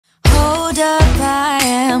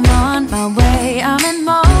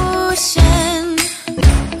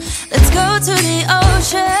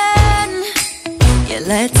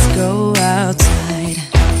let's go outside.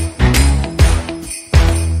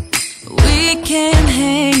 We can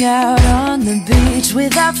hang out on the beach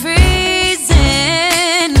without freezing.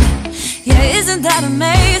 Yeah, isn't that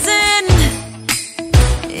amazing?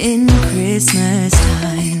 In Christmas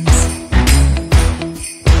times,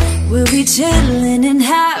 we'll be chilling and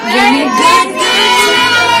having a good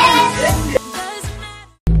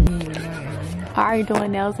time. Are you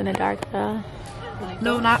doing nails in the dark though?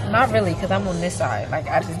 No, not really, because I'm on this side. Like,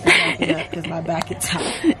 I just been backing up because my back is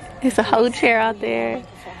tight. It's a whole chair out there.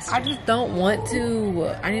 I just don't want to.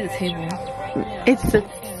 I need a table. It's a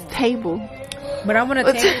table. But I want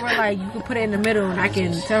a table where, like, you can put it in the middle and I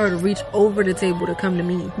can tell her to reach over the table to come to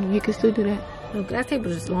me. You can still do that. No, that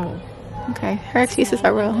table is long. Okay, her excuses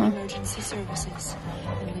are real, huh? Emergency services.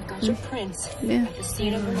 We've got your prints Yeah. at the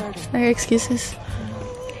scene of the murder. Her excuses.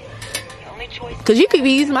 Because you could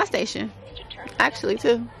be using my station. Actually,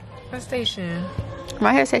 too. What station?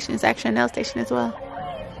 My hair station is actually a nail station as well.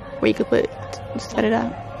 Where you could set it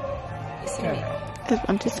up.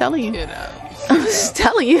 I'm just telling you. I'm just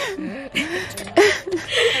telling you.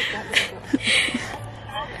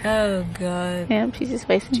 Oh, God. Yeah, she's just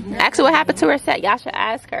wasting. Ask her what happened to her set. Y'all should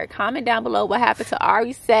ask her. Comment down below what happened to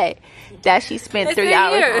Ari's set that she spent 3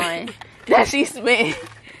 hours on. That she spent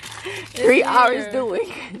 3 hours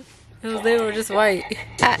doing. They were just white.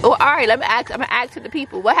 Well, Ari, I'm gonna ask to the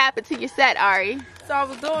people. What happened to your set, Ari? So I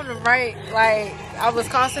was doing them right. Like, I was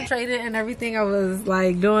concentrated and everything. I was,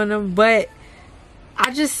 like, doing them. But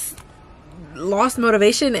I just lost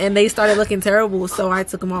motivation and they started looking terrible. So I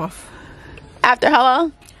took them off. After how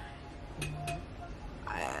long?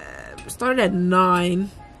 I started at 9.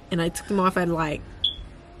 And I took them off at, like,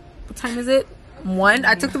 what time is it? 1?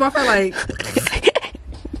 I took them off at, like...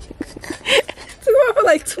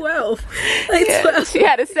 like 12. Like, yeah, 12. She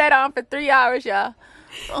had a set on for 3 hours, y'all.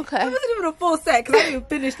 Okay. It wasn't even a full set because I didn't even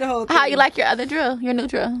finish the whole thing. How you like your other drill? Your new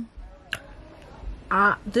drill?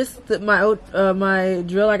 My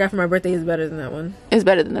drill I got for my birthday is better than that one. It's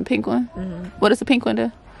better than the pink one? What does the pink one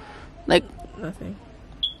do? Like nothing.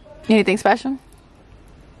 Anything special?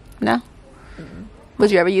 No?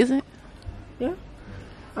 Would you ever use it? Yeah.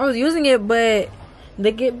 I was using it, but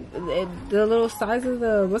they get the little size of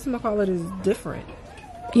the whatchamacallit is different.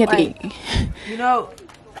 You have like, to get, you know,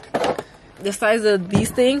 the size of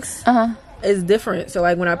these things is different. So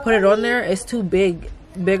like when I put it on there, it's too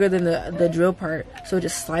bigger than the drill part. So it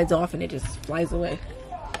just slides off and it just flies away.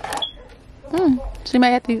 So you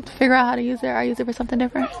might have to figure out how to use it or use it for something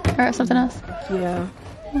different or something else. Yeah.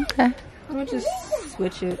 Okay. I'll just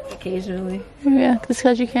switch it occasionally. Yeah,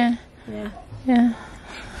 because you can. Yeah. Yeah.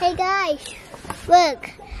 Hey guys, look,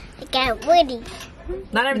 I got Woody.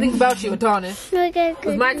 Not everything's about you, Adonis. Look at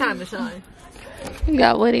It's my time to shine. You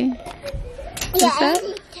got Woody. Yeah,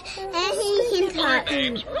 and he can talk.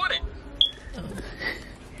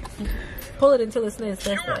 Pull it until it's nice.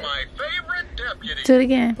 That's right. My favorite deputy. Do it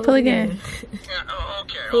again. Pull again.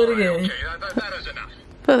 Okay. Pull it again. Okay, that is enough.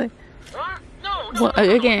 Pull it. What? No. Well,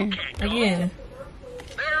 again. Again.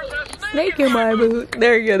 There's a Snake in my boot.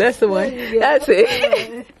 There you go. That's the one. That's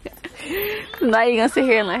it. Now you're gonna sit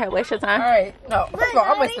here and let her waste your time. All right. No. First of all,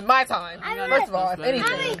 I'm wasting my time. First of all, if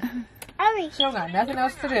anything, she don't got nothing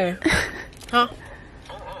else to do. Huh?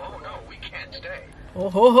 Oh no, we can't stay.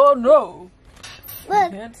 Oh no.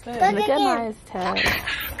 Look, Can't stay. Look at Maya's toe.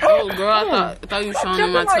 Oh, girl, I thought you were showing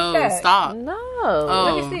me my toes. that. Stop. No.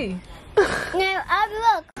 Oh. Let me see. no,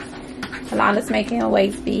 look. Alana's making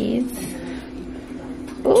waist beads.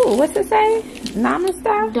 Ooh, what's it say?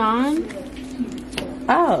 Namaste? Dawn?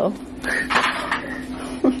 Oh. I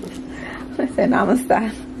said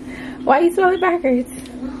namaste. Why you spell it backwards?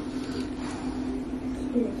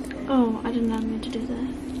 Oh, I did not mean to do that.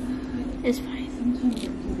 It's fine.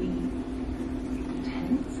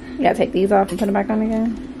 You gotta take these off and put them back on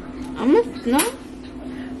again? No?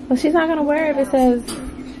 Well, she's not gonna wear it if it says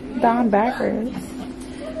Dawn backwards.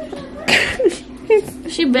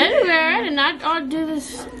 She better wear it, and I'll do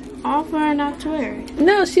this all for her not to wear it.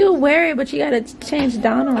 No, she'll wear it, but you gotta change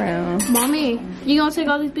Dawn around. Mommy, you gonna take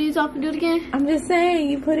all these beads off and do it again? I'm just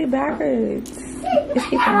saying, you put it backwards. It's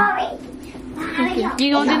fine.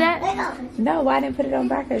 You gonna do that? No, why didn't put it on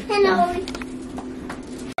backwards?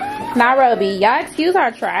 Nairobi, y'all excuse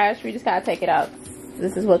our trash. We just gotta take it out.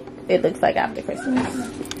 This is what it looks like after Christmas.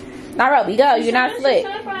 Nairobi, go. You're not slick.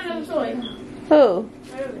 Who?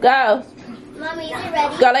 Go. Mommy, is it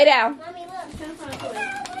ready? Go lay down. Mommy, look.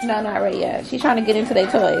 No, not ready yet. She's trying to get into their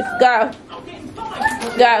toys. Go.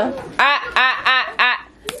 Go.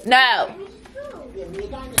 No.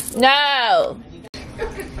 No.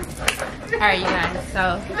 Alright, you guys.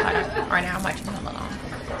 So, right now I'm watching Home Alone.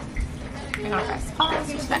 We're gonna press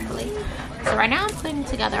pause respectfully. So right now I'm putting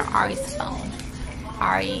together Ari's phone.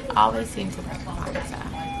 Ari always seems to break the phone, so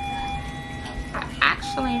I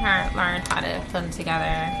actually learned how to put them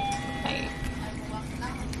together like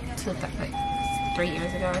 3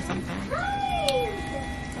 years ago or something.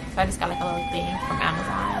 So I just got like a little thing from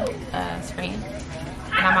Amazon screen,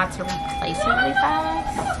 and I'm about to replace it really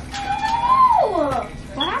fast.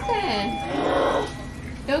 What happened?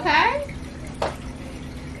 You okay?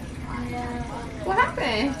 What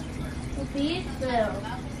happened? The beads fell.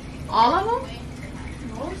 All of them?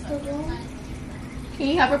 Most of them. Can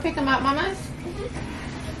you help her pick them up, Mama?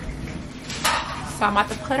 So I'm about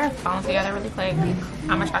to put our phone together really quick. I'm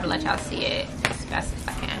gonna try to let y'all see it as best as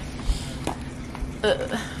I can.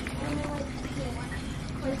 Ugh.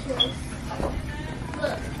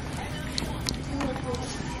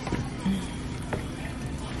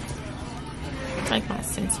 Like my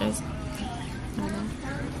sensors.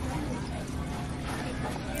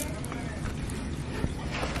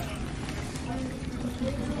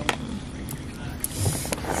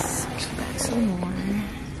 Some more,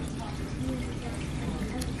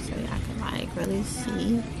 so y'all can like really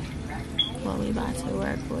see what we about to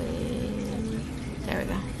work with. There we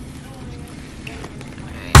go.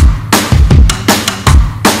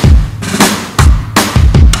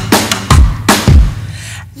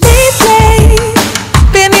 Lately,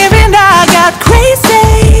 been hearing I got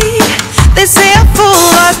crazy. They say I'm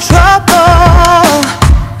full of trouble,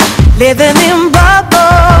 living in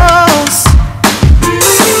bubbles.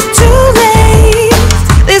 Too late,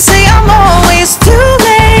 they say I'm always too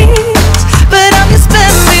late, but I'm just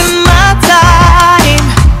spending my time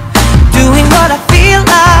doing what I feel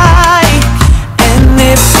like. And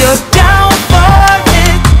if you're down for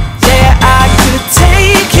it, yeah, I could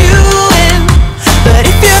take you in. But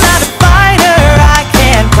if you're not a fighter, I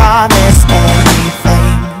can't promise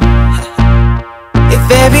anything. If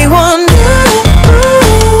everyone knew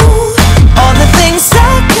all the things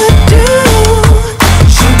I could do,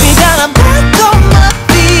 shoot me down, I'm back on my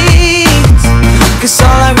feet. 'Cause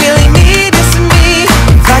all I really need is me.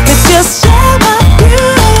 If I could just share my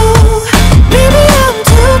view, maybe I'm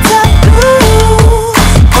too taboo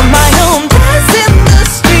on my own dance in the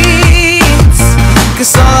streets.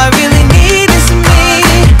 'Cause all I really need is me.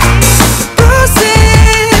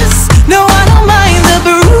 Bruises, no, I don't mind the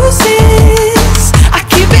bruises. I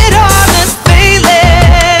keep it honest,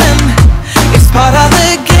 failing. It's part of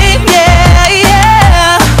the game, yeah,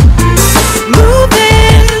 yeah.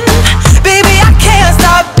 Moving, baby, I can't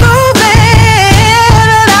stop moving.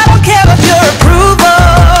 And I don't care about your approval.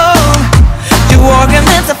 Your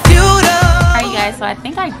arguments are futile. Alright, you guys, so I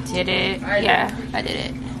think I did it. Yeah, I did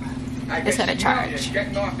it. It's gonna charge.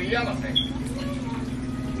 Getting off the elephant.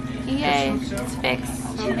 Yay, it's fixed.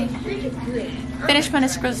 Finish putting the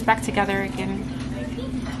screws back together again.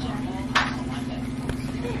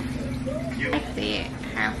 Let's see,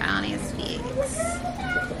 her phone is fixed.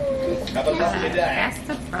 Have a lovely day. That's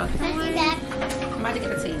the broken one. I'm about to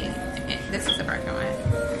give it to you. This is the broken one.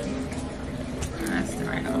 That's the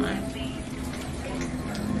broken one.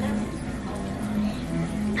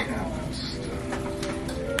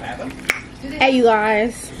 Hey, you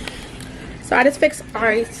guys. So I just fixed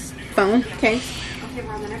Ari's phone. Okay.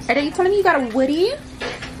 Are you telling me you got a Woody?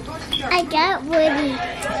 I got Woody.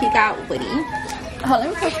 He got Woody. Oh, let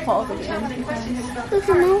me push pause again.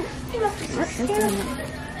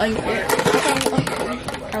 Oh, you did? Okay.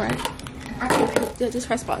 Alright. Just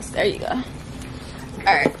press pause. There you go.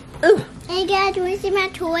 Alright. Ooh. Hey guys, want to see my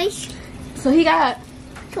toys? So he got...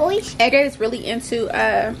 Toys? Edgar is really into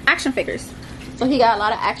action figures. So he got a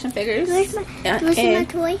lot of action figures. Where's my, want to see my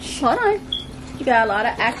toys? Hold on. He got a lot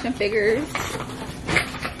of action figures.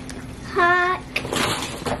 Hot.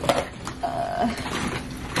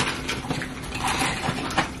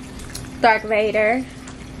 Darth Vader.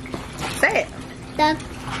 Say it. Darth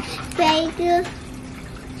Vader.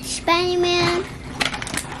 Spider-Man.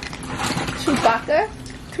 Chewbacca.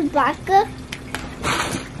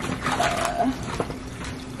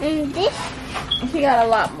 And this. He got a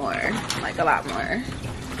lot more. Like a lot more.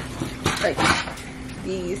 Like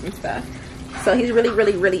these and stuff. So he's really,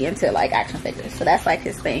 really, really into like action figures. So that's like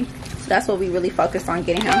his thing. So that's what we really focused on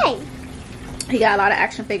getting him. Hey. He got a lot of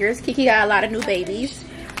action figures. Kiki got a lot of new babies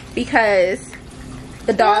because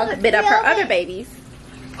the dog bit up her other babies.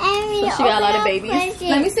 So she got a lot of babies.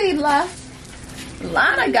 Let me see,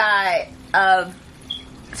 Lana got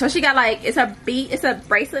so she got like it's a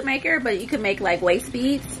bracelet maker, but you can make like waist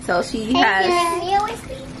beads. So she has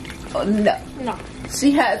oh, no.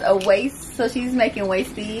 She has a waist, so she's making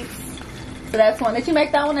waist beads. So that's one. Did you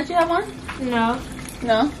make that one? Did you have one? No.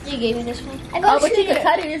 No? You gave me this one. Oh, but you can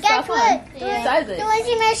cut it yourself, huh? Yeah. Size it. Do you want to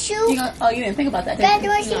see my shoe? Oh, you didn't think about that, did Dad, do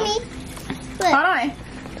you? you want to see me? Hold on.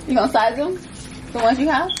 You gonna size them? The ones you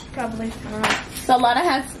have? Probably. I don't know. So Lana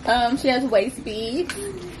has, she has waist beads.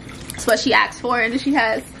 That's what she asked for. And then she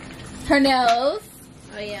has her nails.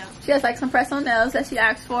 Oh yeah. She has like some press-on nails that she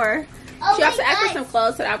asked for. Oh She also asked for some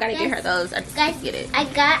clothes, so I gotta get her those. I just Guys, get it. I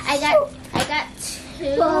got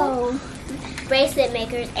 2 bracelet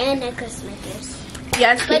makers and necklace makers.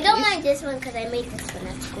 Yes, But don't Kiki. mind this one because I made this one.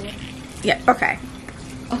 That's cool. Yeah, okay.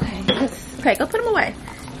 Okay, go put them away.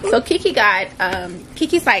 So Kiki got,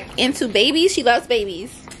 Kiki's like into babies. She loves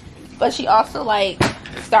babies. But she also like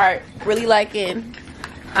start really liking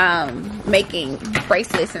making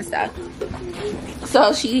bracelets and stuff.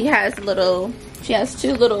 So she has 2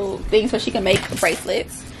 little things where she can make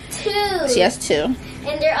bracelets. 2. She has 2. And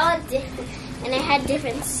they're all different. And I have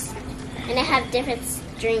different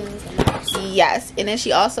strings. Yes, and then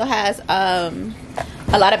she also has a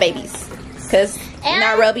lot of babies. Because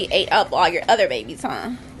Nairobi ate up all your other babies,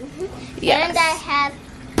 huh? Yes. And I have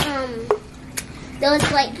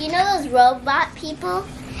those, like, you know those robot people?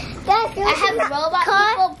 I have robot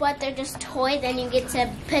people, but they're just toys, and you get to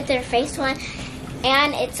put their face on,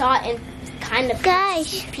 and it's all in kind of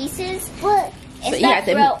pieces. What? So you have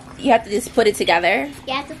to just put it together.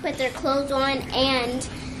 You have to put their clothes on, and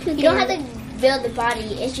you don't have to build the body.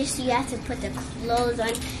 It's just you have to put the clothes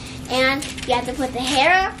on, and you have to put the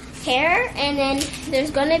hair, and then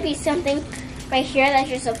there's gonna be something right here that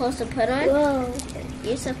you're supposed to put on. Whoa.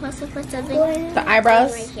 You're supposed to put something. The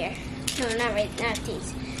eyebrows? Right here. No, not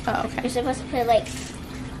these. Oh, okay. You're supposed to put like.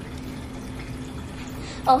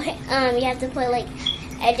 You have to put like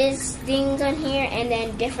edges things on here, and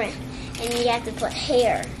then different, and you have to put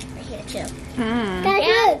hair right here too.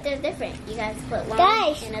 Yeah, they're different. You guys put long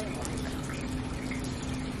and other long.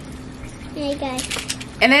 Hey guys.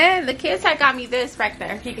 And then the kids had got me this right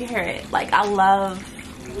there. You can hear it. Like, I love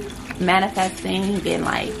manifesting, getting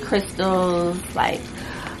like crystals. Like,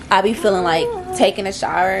 I be feeling like taking a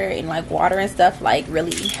shower and like water and stuff like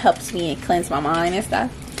really helps me and cleanse my mind and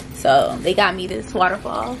stuff. So they got me this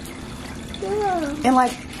waterfall. Yeah. And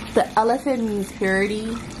like the elephant means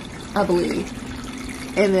purity, I believe.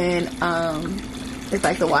 And then it's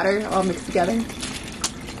like the water all mixed together.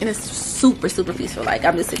 And it's super, super peaceful. Like,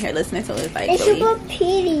 I'm just sitting here listening to it. It's like It's super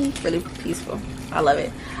pretty. Really peaceful. I love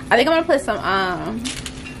it. I think I'm gonna put some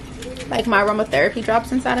like my aromatherapy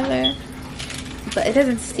drops inside of there. But it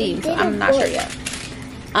doesn't steam, so I'm not sure yet.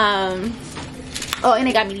 Oh, and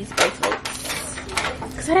they got me these bracelets.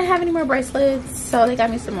 Because I didn't have any more bracelets, so they got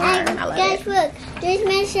me some more, and I love it. Guys, look. This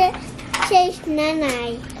man says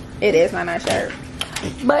Nanai. It is my nice shirt.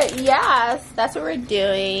 But yes, that's what we're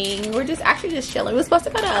doing. We're just actually just chilling. We're supposed to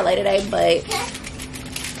go to LA today, but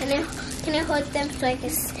Can I hold them so I can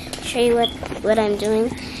show you what I'm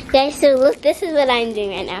doing? Guys, so look, this is what I'm doing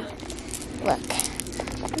right now. Look.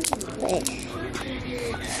 Wait.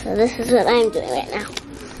 So this is what I'm doing right now.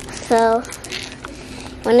 So,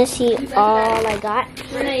 wanna see all I got?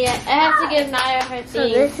 No, yeah. I have to give Naya her thing. So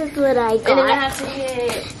this is what I got. And then I have to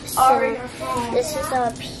hit This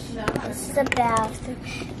is a bathroom.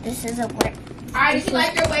 This is a work. Alright, you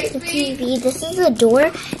like your waist The bead? TV. This is a door,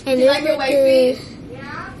 and You there's like your like waist a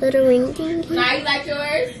bead? little ring thing here. Now you like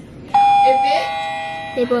yours? Is it?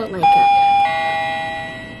 They both like it.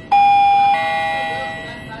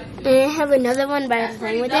 And I have another one, but I'm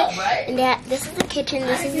playing with it. And this is the kitchen.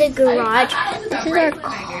 This is the garage. This is our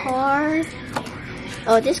car.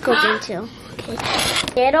 Oh, this goes in too. Okay.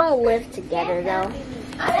 They don't live together though.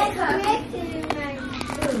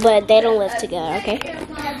 But they don't live together, okay?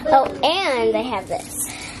 Oh, and I have this.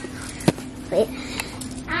 Wait.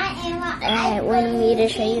 I wanted me to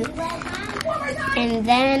show you. And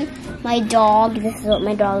then my dog. This is what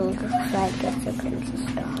my dog looks like. That's a princess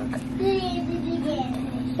dog.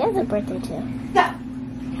 He has a birthday too.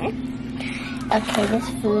 Okay, this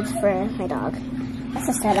food's for my dog. That's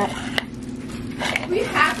a setup. We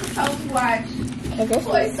have to tell you watch Okay, this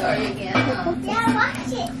Toy is Story again. Yeah,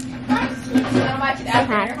 watch it. Watch it. I'm gonna watch it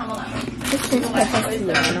after. Hold on. This is Princess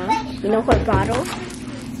Fiona. You know her bottle?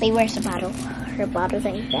 Wait, where's the bottle? Her bottle's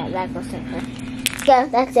like that. That goes to her. Yeah,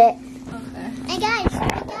 that's it. Okay. Hey guys.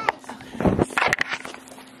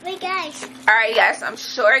 Wait guys. Alright guys, I'm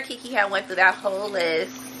sure Kiki had went through that whole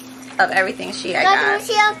list of everything she had Guys, got. want to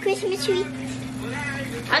see our Christmas tree?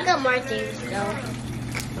 I got more things though.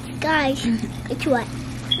 Guys, it's what?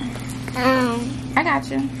 I got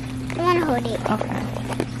you. I want to hold it. Okay.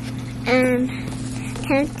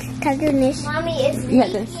 Can I do this? Mommy, it's You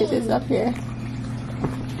have to sit this up here.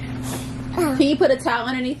 Can you put a towel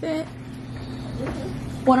underneath it?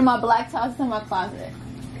 One of my black towels is in my closet.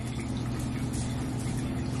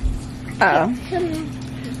 Oh.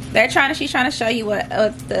 She's trying to show you what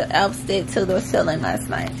the elves did to the ceiling last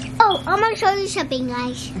night. Oh, I'm gonna show you something,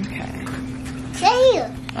 guys. Okay. Stay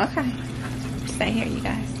here. Okay. Stay here, you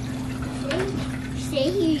guys.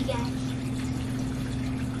 Stay here, you guys.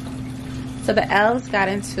 So the elves got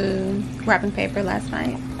into wrapping paper last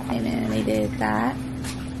night, and then they did that.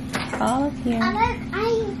 All of here.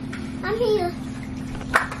 I'm here.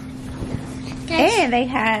 And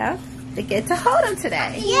they get to hold them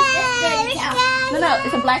today. Yay! No,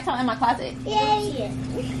 it's a black towel in my closet. Yay!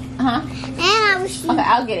 Uh-huh. And I will sleep. Okay,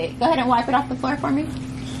 I'll get it. Go ahead and wipe it off the floor for me.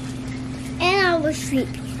 And I will sleep.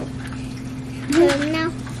 So now,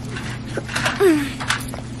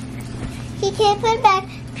 he can't put it back.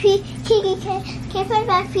 Kiki can't put it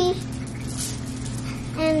back, please.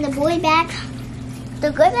 And the boy back.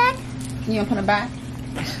 The good back? You gonna put them back?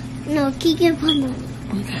 No, Kiki can put them.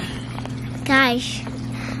 Okay. Guys,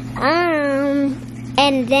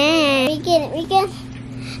 and then we can,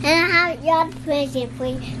 and I have your present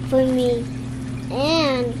for me,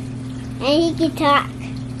 and he can talk.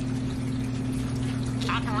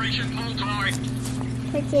 Operation Multoy.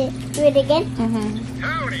 Do it again. Mm-hmm.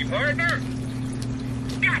 Howdy, partner.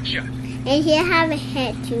 Gotcha. And he'll have a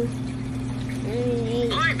head too.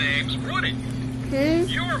 My name's Woody.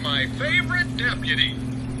 You're my favorite deputy.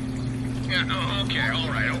 Yeah, oh, okay, all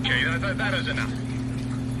right, okay. That is enough.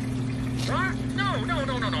 What?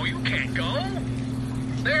 No, you can't go.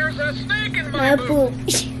 There's a snake in my boot.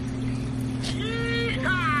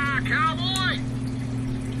 Yee-haw, cowboy.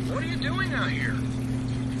 What are you doing out here?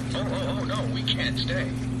 Oh, no, we can't stay.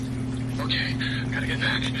 Okay, gotta get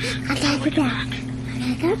back. I gotta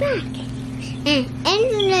go back. And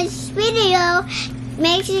in this video,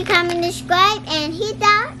 make sure you comment and subscribe and hit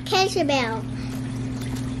that cancel bell.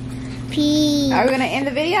 Peace. Are we gonna end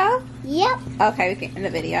the video? Yep. Okay, we can end the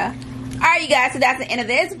video. Alright, you guys, so that's the end of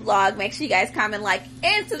this vlog. Make sure you guys comment, like,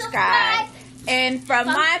 and subscribe. And from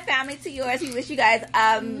my family to yours, we wish you guys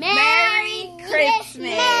a Merry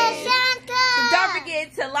Christmas. So don't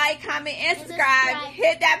forget to like, comment, and subscribe.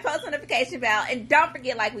 Hit that post notification bell. And don't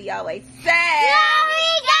forget, like we always say,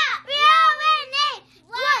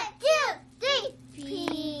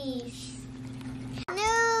 peace.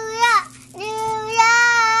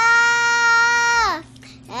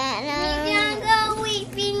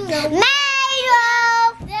 There's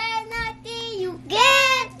nothing you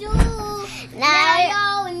can't do.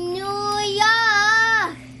 Now New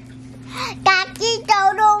York. Kaki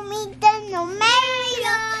todo mi no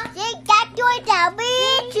mayo. They got to the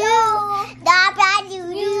beach.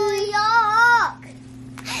 New York.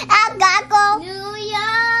 I gotta go. New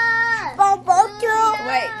York.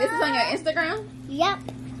 wait, this is on your Instagram? Yep.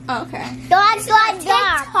 Oh, okay.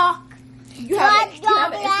 TikTok. You have an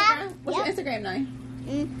Instagram? What's your Instagram name?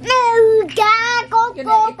 No,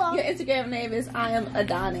 go. Your Instagram name is I am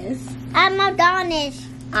Adonis. I'm Adonis.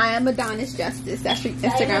 I am Adonis Justice. That's your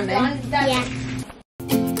Instagram name. Yeah.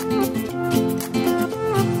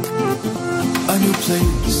 A new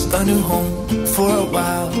place, a new home. For a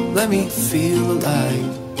while, let me feel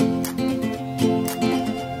alive.